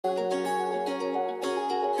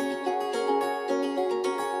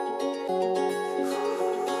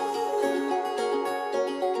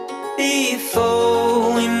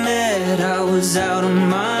was out of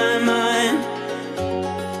my mind.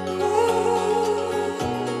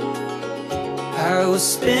 I was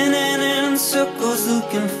spinning in circles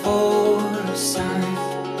looking for a sign.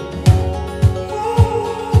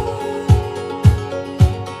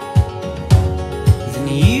 Then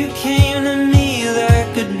you came to me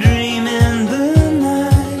like a dream in the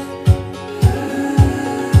night.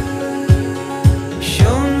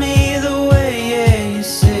 Showed me the way, yeah, you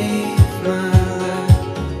saved my life.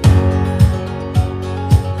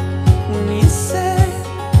 When you said,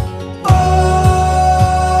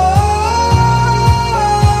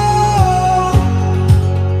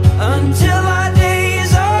 until our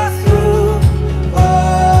days are through,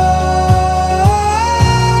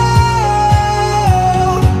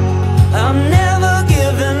 I'm never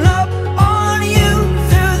giving up on you.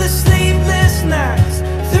 Through the sleepless nights,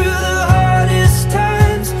 through the hardest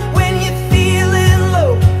times, when you're feeling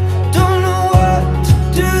low, don't know what to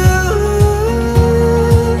do,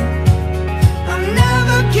 I'm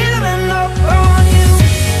never giving up on you.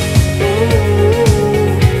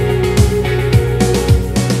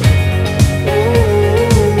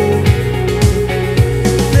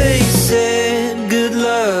 They said good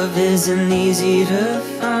love isn't easy to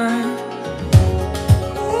find,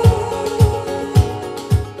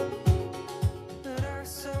 but I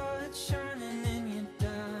saw it shining in your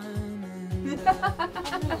diamond.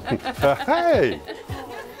 Hey!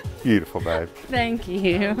 Beautiful, babe. Thank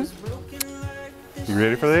you. You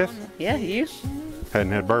ready for this? Yeah, you.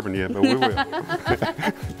 Hadn't had bourbon yet, but we will.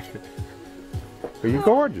 Are you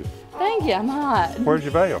gorgeous? Thank you, I'm hot. Where's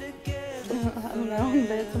your veil? I don't know, in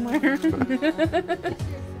bed somewhere.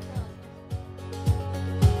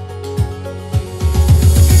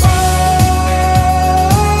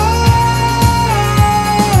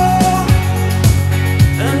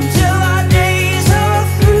 Until our days are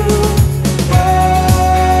through,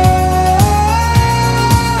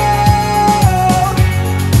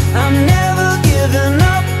 I'm never giving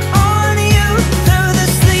up on you. Through the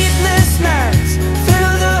sleepless nights,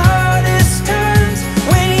 through the hardest times,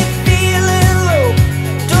 when you're feeling low,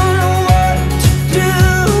 don't know what to do,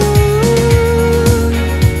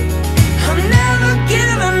 I'm never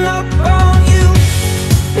giving up on you.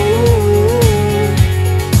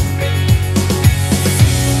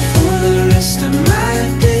 For the rest of my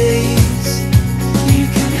days, you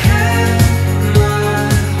can have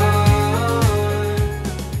my heart.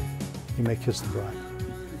 You may kiss the bride.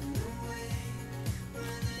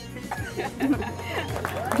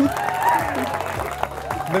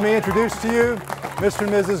 Let me introduce to you Mr.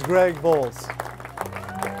 and Mrs. Greg Bowles.